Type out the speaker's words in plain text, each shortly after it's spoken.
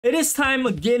It is time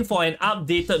again for an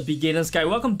updated beginner's guide.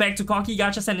 Welcome back to Cocky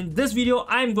Gachas, and in this video,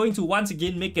 I'm going to once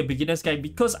again make a beginner's guide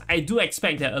because I do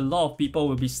expect that a lot of people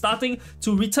will be starting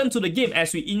to return to the game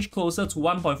as we inch closer to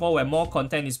 1.4 where more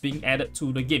content is being added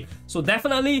to the game. So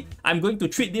definitely, I'm going to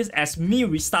treat this as me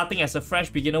restarting as a fresh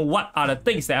beginner. What are the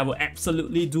things that I will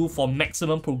absolutely do for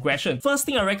maximum progression? First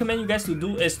thing I recommend you guys to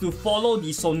do is to follow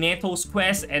the Sonato's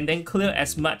quest and then clear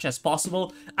as much as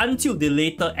possible until the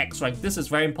later X rank. This is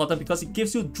very important because it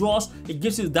gives you draws, it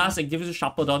gives you dust, it gives you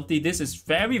Sharpodonty. This is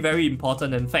very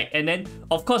important in fact. And then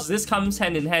of course this comes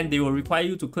hand in hand. They will require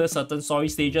you to clear certain story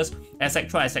stages,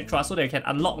 etc, so that you can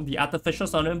unlock the artificial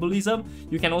somnambulism.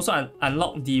 You can also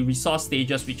unlock the resource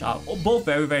stages, which are both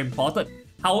very important.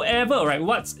 However, right,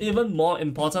 what's even more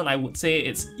important, I would say,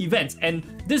 it's events. And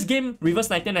this game, Reverse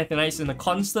 1999, is in a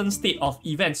constant state of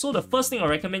events. So the first thing I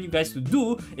recommend you guys to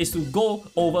do is to go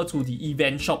over to the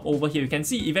event shop over here. You can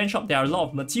see event shop, there are a lot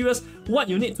of materials. What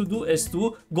you need to do is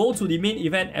to go to the main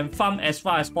event and farm as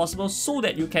far as possible so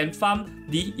that you can farm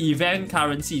the event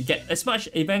currency. Get as much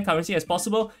event currency as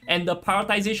possible, and the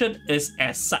prioritization is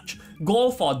as such.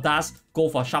 Go for dust, go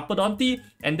for Sharpodonty,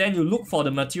 and then you look for the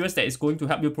materials that is going to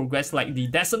help you progress, like the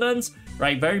dissonance,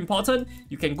 right? Very important.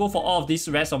 You can go for all of these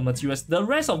rest of materials. The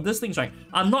rest of these things, right,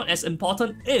 are not as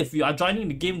important if you are joining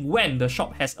the game when the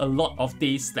shop has a lot of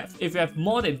days left. If you have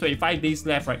more than 25 days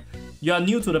left, right, you are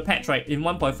new to the patch, right, in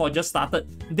 1.4 just started,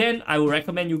 then I would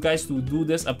recommend you guys to do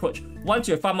this approach. Once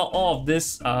you have farmed out all of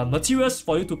these materials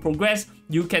for you to progress,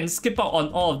 you can skip out on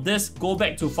all of this, go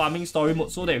back to farming story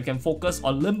mode so that you can focus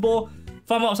on limbo,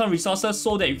 farm out some resources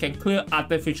so that you can clear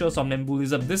artificial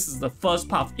somnambulism. This is the first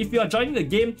path. If you are joining the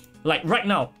game like right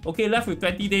now, okay, left with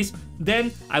 20 days,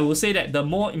 then I will say that the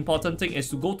more important thing is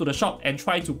to go to the shop and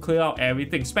try to clear out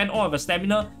everything. Spend all of your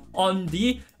stamina on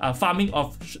the farming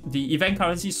of the event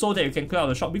currency so that you can clear out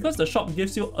the shop, because the shop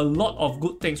gives you a lot of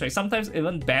good things, right? Sometimes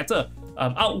even better,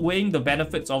 outweighing the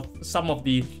benefits of some of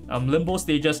the limbo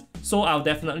stages. So I'll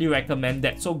definitely recommend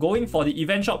that. So going for the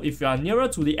event shop if you are nearer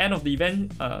to the end of the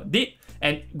event date,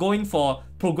 and going for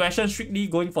progression, strictly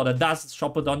going for the dust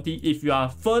Sharpodonty if you are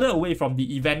further away from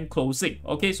the event closing.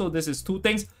 Okay, so this is two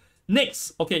things.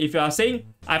 Next, okay, if you are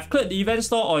saying I've cleared the event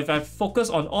store, or if I've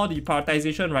focused on all the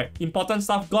prioritization, right, important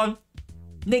stuff gone,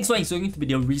 next one is going to be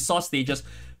the resource stages.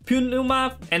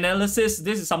 Pneuma analysis,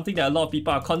 this is something that a lot of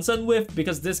people are concerned with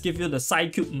because this gives you the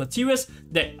Psycube materials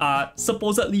that are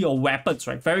supposedly your weapons,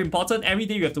 right? Very important. Every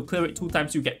day you have to clear it 2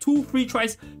 times. You get 2 free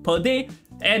tries per day.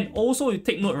 And also you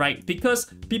take note, right,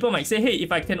 because people might say, hey,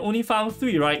 if I can only farm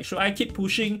 3, right, should I keep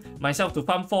pushing myself to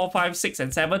farm 4, 5, 6,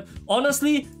 and 7?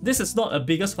 Honestly, this is not a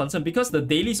biggest concern because the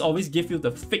dailies always give you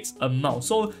the fixed amount.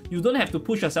 So you don't have to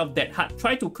push yourself that hard.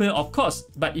 Try to clear, of course,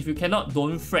 but if you cannot,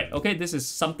 don't fret, okay? This is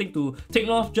something to take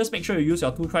note of. Just make sure you use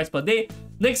your 2 tries per day.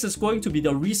 Next is going to be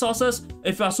the resources.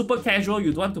 If you are super casual,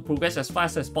 you don't want to progress as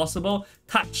fast as possible,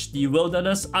 touch the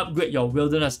wilderness, upgrade your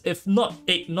wilderness. If not,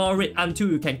 ignore it until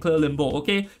you can clear limbo,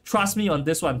 okay? Trust me on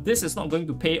this one. This is not going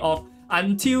to pay off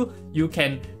until you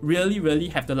can really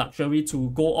have the luxury to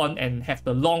go on and have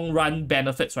the long run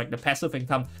benefits, right? The passive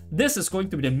income. This is going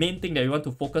to be the main thing that you want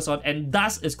to focus on, and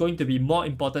dust is going to be more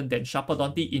important than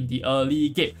Sharpodonty in the early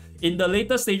game. In the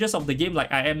later stages of the game,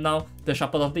 like I am now, the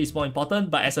Sharpodonty is more important,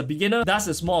 but as a beginner, dust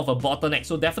is more of a bottleneck,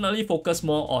 so definitely focus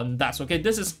more on dust, okay?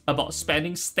 This is about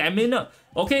spending stamina,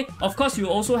 okay? Of course, you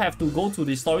also have to go to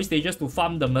the story stages to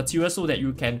farm the materials so that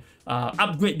you can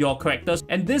upgrade your characters.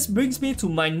 And this brings me to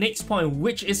my next point,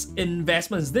 which is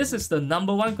investments. This is the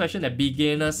 #1 question that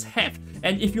beginners have.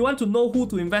 And if you want to know who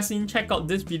to invest in, check out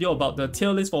this video about the tier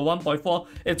list for 1.4.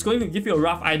 It's going to give you a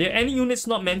rough idea. Any units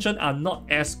not mentioned are not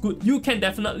as good. You can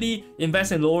definitely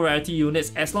invest in lower rarity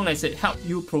units as long as it helps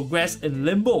you progress in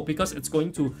limbo, because it's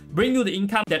going to bring you the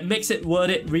income that makes it worth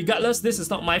it. Regardless, this is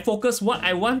not my focus. What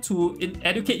I want to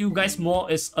educate you guys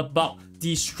more is about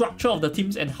the structure of the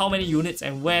teams and how many units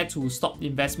and where to stop the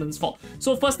investments for.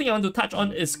 So first thing I want to touch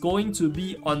on is going to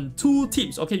be on 2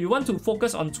 teams. Okay, you want to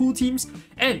focus on 2 teams,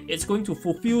 and it's going to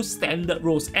fulfill standard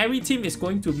roles. Every team is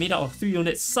going to made out of 3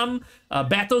 units. Some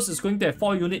battles is going to have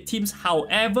 4-unit teams.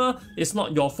 However, it's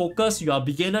not your focus. You are a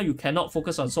beginner. You cannot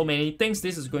focus on so many things.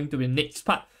 This is going to be the next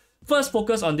part. First,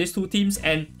 focus on these 2 teams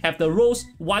and have the roles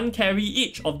 1 carry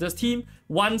each of this team,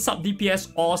 1 sub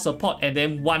DPS or support, and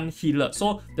then 1 healer.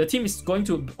 So the team is going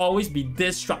to always be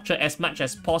this structure as much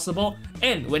as possible.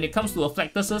 And when it comes to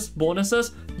afflictors,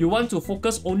 bonuses, you want to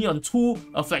focus only on 2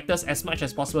 afflictors as much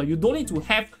as possible. You don't need to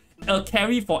have a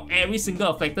carry for every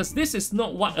single afflictors. This is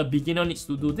not what a beginner needs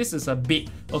to do. This is a big,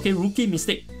 okay, rookie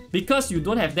mistake. because you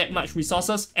don't have that much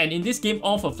resources, and in this game,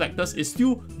 All for Reflectors is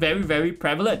still very, very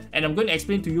prevalent, and I'm going to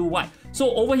explain to you why.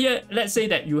 So over here, let's say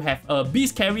that you have a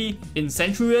Beast carry in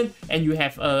Centurion and you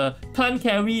have a Plant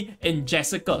carry in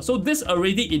Jessica. So this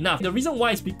already enough. The reason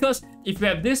why is because if you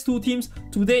have these two teams,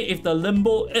 today if the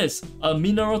Limbo is a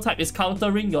mineral type is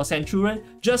countering your Centurion,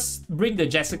 just bring the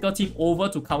Jessica team over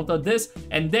to counter this,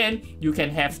 and then you can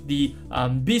have the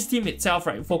Beast team itself,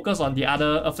 right, focus on the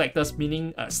other Reflectors,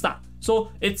 meaning Star.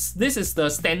 So this is the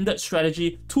standard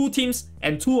strategy. 2 teams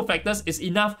and 2 Reflectors is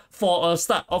enough for a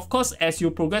start. Of course, as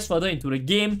you progress further into the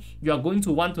game, you are going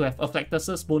to want to have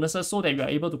Reflectors bonuses so that you are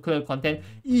able to clear content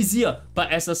easier.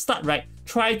 But as a start, right,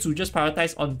 try to just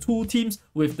prioritize on 2 teams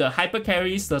with the hyper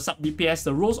carries, the sub DPS,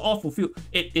 the roles all fulfilled.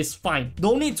 It is fine.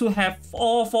 Don't need to have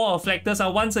all 4 Reflectors.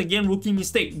 Once again, rookie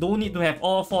mistake. Don't need to have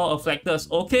all 4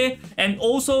 Reflectors, okay? And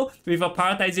also with a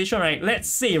prioritization, right, let's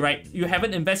say, right, you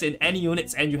haven't invested in any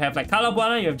units and you have like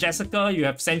Calabuana, you have Jessica, you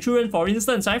have Centurion, for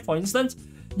instance, right? For instance,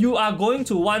 you are going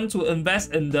to want to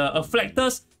invest in the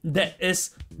Reflectors that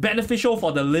is beneficial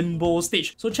for the Limbo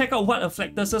stage. So check out what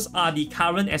Reflectors are the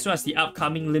current as well as the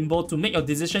upcoming Limbo to make your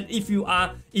decision if you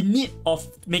are in need of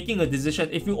making a decision.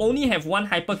 If you only have 1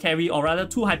 hyper carry, or rather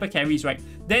 2 hyper carries, right,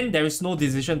 then there is no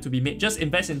decision to be made. Just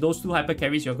invest in those 2 hyper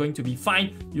carries, you're going to be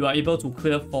fine. You are able to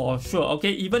clear for sure,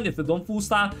 okay? Even if you don't full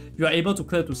star, you are able to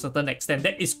clear to a certain extent.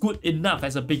 That is good enough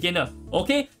as a beginner,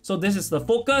 okay? So this is the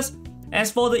focus. As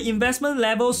for the investment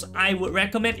levels, I would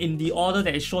recommend in the order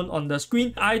that is shown on the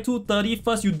screen. I230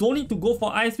 first. You don't need to go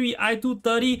for I3,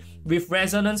 I230 with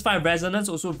Resonance 5. Resonance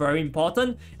also very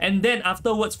important. And then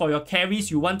afterwards, for your carries,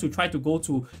 you want to try to go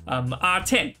to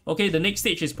R10. Okay, the next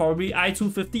stage is probably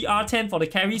I250 R10 for the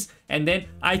carries, and then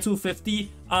I250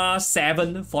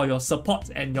 R7 for your supports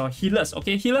and your healers.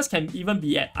 Okay, healers can even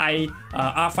be at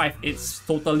R5. It's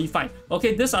totally fine.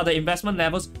 Okay, these are the investment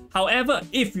levels. However,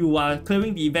 if you are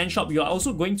clearing the event shop, you are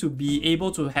also going to be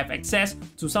able to have access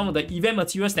to some of the event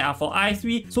materials that are for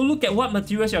I3. So look at what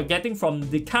materials you're getting from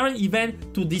the current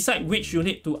event to decide which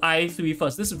unit to I3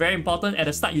 first. This is very important. At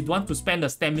the start, you don't want to spend the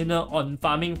stamina on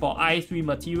farming for I3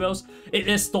 materials. It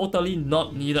is totally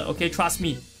not needed. Okay, trust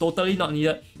me, totally not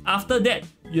needed. After that,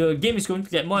 your game is going to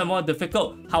get more and more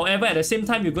difficult. However, at the same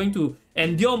time, you're going to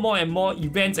endure more and more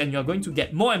events, and you're going to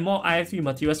get more and more I3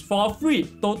 materials for free,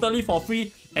 totally for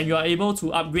free, and you are able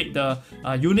to upgrade the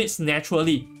units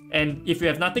naturally. And if you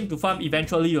have nothing to farm,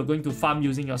 eventually you're going to farm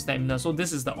using your stamina. So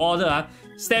this is the order.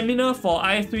 Stamina for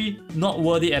I3, not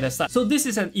worth it at the start. So this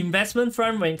is an investment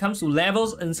front when it comes to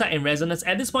levels, insight, and resonance.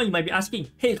 At this point, you might be asking,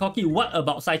 hey Corky, what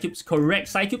about Psycubes? Correct,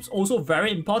 Psycubes also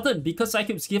very important because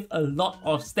Psycubes give a lot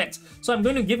of stats. So I'm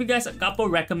going to give you guys a couple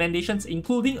recommendations,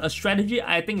 including a strategy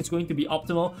I think is going to be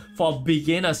optimal for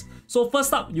beginners. So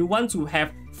first up, you want to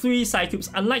have 3 Psycubes.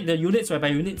 Unlike the units whereby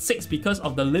you need 6 because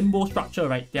of the Limbo structure,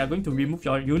 right? They are going to remove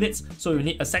your units, so you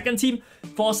need a second team.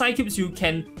 For Psycubes, you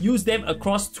can use them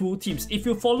across 2 teams. If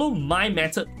you follow my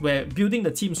method where building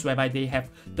the teams whereby they have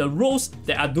the roles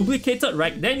that are duplicated,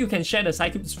 right, then you can share the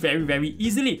Psycubes very, very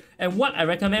easily. And what I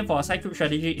recommend for a Psycube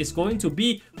strategy is going to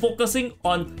be focusing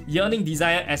on Yearning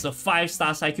Desire as a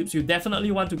 5-star Psycubes. You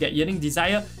definitely want to get Yearning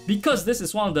Desire because this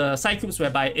is one of the Psycubes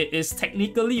whereby it is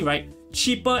technically, right,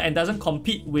 cheaper and doesn't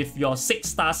compete with your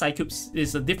 6-star Psycubes.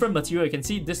 It's a different material. You can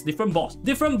see this different boss.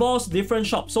 Different boss, different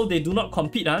shop. So they do not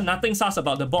compete. Nothing sus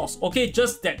about the boss. Okay,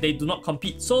 just that they do not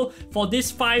compete. So for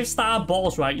this 5-star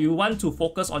boss, right, you want to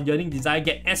focus on Yearning Desire,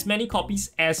 get as many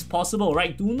copies as possible,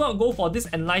 right? Do not go for this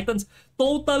Enlightens.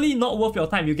 Totally not worth your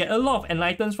time. You get a lot of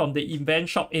Enlightens from the event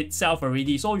shop itself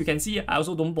already. So you can see I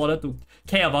also don't bother to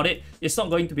care about it. It's not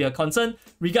going to be a concern.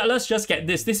 Regardless, just get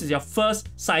this. This is your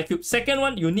first Psycube. Second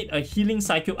one, you need a healing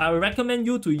Psycube. I would recommend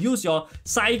you to use your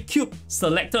Psycube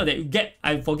selector that you get.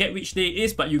 I forget which day it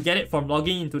is, but you get it from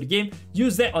logging into the game.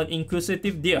 Use that on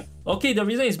Inquisitive Deer. Okay, the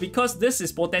reason is because this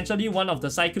is potentially one of the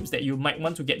Psycubes that you might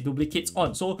want to get duplicates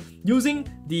on. So using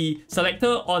the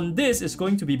selector on this is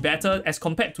going to be better as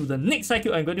compared to the next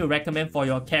Psycube I'm going to recommend for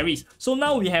your carries. So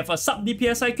now we have a sub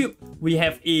DPS Psycube, we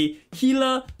have a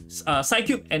healer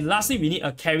Psycube, and lastly we need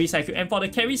a carry Psycube. And for the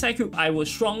carry Psycube, I would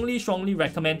strongly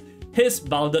recommend his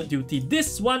Bounded Duty.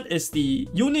 This one is the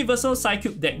universal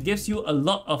Psycube that gives you a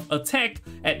lot of attack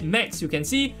at max, you can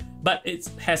see, but it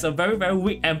has a very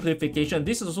weak amplification.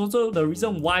 This is also the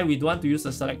reason why we don't want to use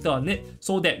the selector on it,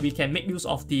 so that we can make use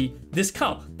of the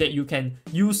discount that you can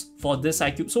use for this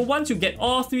Psycube. So once you get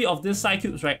all 3 of these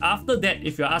Psycubes, right, after that,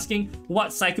 if you're asking what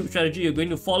Psycube strategy you're going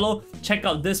to follow, check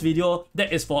out this video.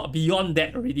 That is for beyond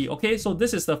that already. Okay, so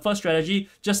this is the first strategy.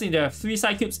 Just need to have 3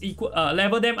 Psycubes,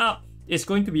 level them up. is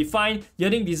going to be fine.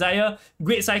 Yearning Desire,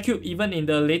 great Psycube even in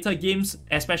the later games,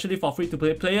 especially for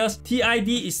free-to-play players. TID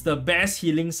is the best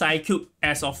healing Psycube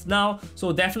as of now,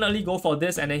 so definitely go for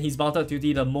this. And then his Bounted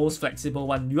Duty, the most flexible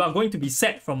one. You are going to be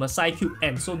set from a Psycube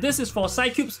end. So this is for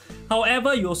Psycubes.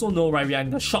 However, you also know, right, we are in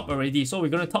the shop already, so we're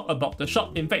going to talk about the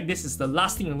shop. In fact, this is the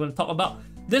last thing I'm going to talk about.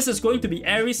 This is going to be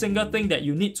every single thing that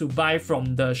you need to buy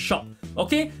from the shop.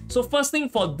 Okay, so first thing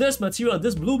for this material,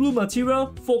 this blue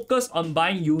material, focus on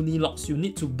buying Unilocks. You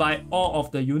need to buy all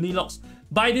of the Unilocks.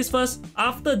 Buy this first.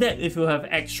 After that, if you have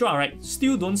extra, right,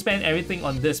 still don't spend everything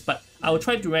on this, but I will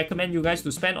try to recommend you guys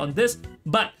to spend on this,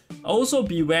 but also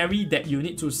be wary that you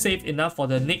need to save enough for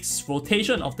the next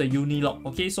rotation of the Unilock.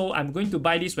 Okay, so I'm going to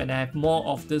buy this when I have more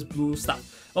of this blue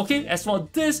stuff. Okay, as for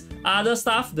this other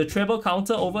stuff, the treble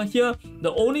counter over here,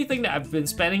 the only thing that I've been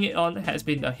spending it on has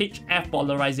been the HF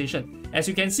polarization. As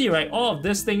you can see, right, all of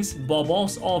these things,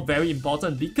 baubles, all very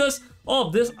important because all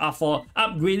of these are for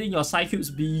upgrading your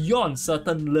Psycubes beyond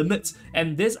certain limits,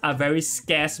 and these are very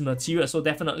scarce material, so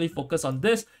definitely focus on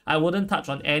this. I wouldn't touch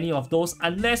on any of those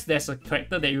unless there's a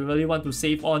character that you really want to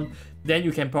save on, then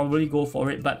you can probably go for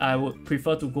it, but I would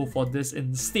prefer to go for this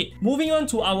instead. Moving on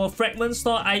to our fragment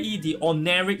store, i.e. the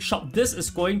Oneric shop. This is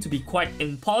going to be quite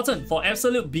important. For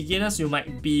absolute beginners, you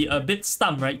might be a bit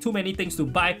stumped, right? Too many things to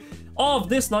buy. All of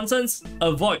this nonsense,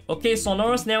 avoid. Okay,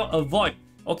 Sonorous Nail, avoid.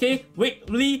 Okay,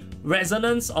 Weekly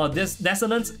Resonance or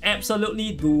Dissonance,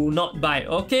 absolutely do not buy.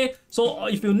 Okay, so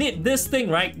if you need this thing,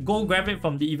 right, go grab it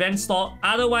from the event store.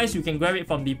 Otherwise, you can grab it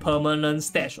from the permanent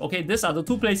stash. Okay, these are the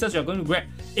two places you're going to grab.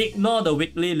 Ignore the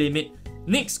weekly limit.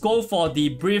 Next, go for the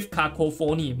Brief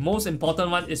Cacophony. Most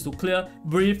important one is to clear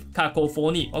Brief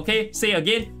Cacophony. Okay, say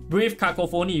again, Brief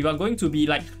Cacophony. You are going to be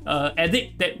like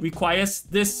addict that requires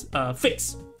this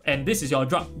fix. And this is your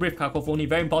drug, Brief Cacophony,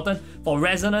 very important for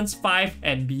Resonance 5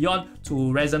 and beyond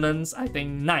to Resonance, I think,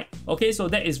 9. Okay, so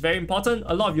that is very important.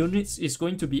 A lot of units is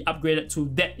going to be upgraded to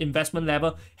that investment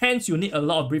level. Hence, you need a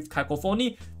lot of Brief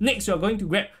Cacophony. Next, you're going to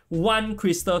grab one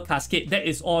Crystal Cascade. That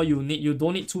is all you need. You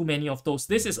don't need too many of those.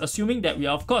 This is assuming that we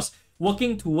are, of course,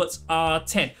 working towards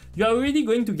R10. You're already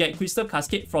going to get Crystal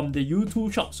Cascade from the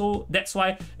U2 shop, so that's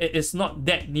why it is not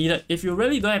that needed. If you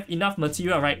really don't have enough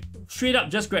material, right, straight up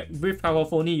just grab Brief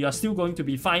Cacophony, you're still going to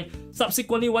be fine.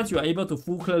 Subsequently, once you are able to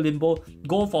full clear Limbo,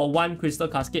 go for one Crystal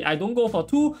Cascade. I don't go for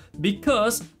two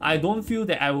because I don't feel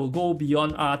that I will go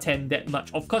beyond R10 that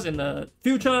much. Of course, in the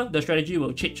future, the strategy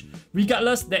will change.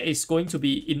 Regardless, that is going to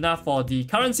be enough for the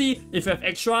currency. If you have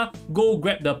extra, go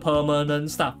grab the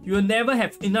permanent stuff. You will never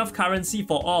have enough currency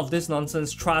for all of this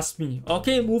nonsense, trust me.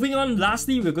 Okay, moving on,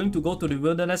 lastly, we're going to go to the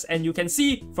Wilderness, and you can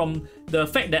see from the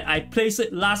fact that I place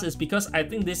it last is because I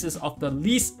think this is of the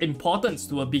least importance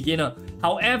to a beginner.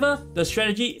 However, the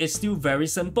strategy is still very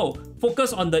simple.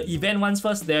 Focus on the event ones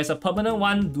first. There's a permanent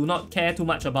one, do not care too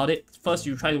much about it. First,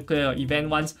 you try to clear your event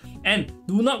ones, and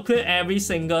do not clear every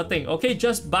single thing. Okay,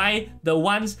 just buy the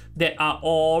ones that are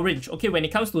orange. Okay, when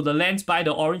it comes to the lands, buy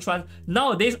the orange one.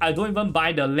 Nowadays, I don't even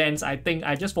buy the lands. I think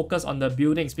I just focus on the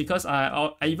buildings because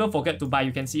I even forget to buy.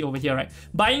 You can see over here, right?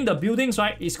 Buying the buildings,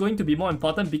 right, is going to be more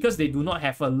important because they do not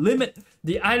have a limit.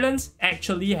 The islands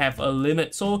actually have a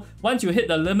limit. So once you hit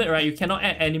the limit, right, you cannot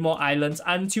add any more islands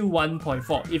until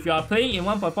 1.4. If you are playing in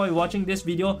 1.4, you're watching this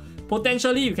video,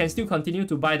 potentially you can still continue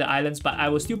to buy the islands, but I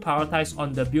will still prioritize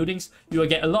on the buildings. You will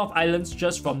get a lot of islands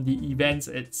just from the events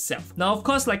itself. Now, of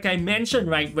course, like I mentioned,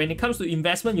 right, when it comes to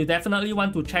investment, you definitely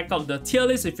want to check out the tier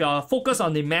list if you're focused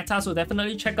on the meta. So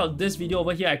definitely check out this video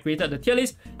over here. I created the tier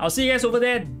list. I'll see you guys over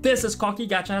there. This is Cocky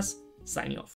Gachas, signing off.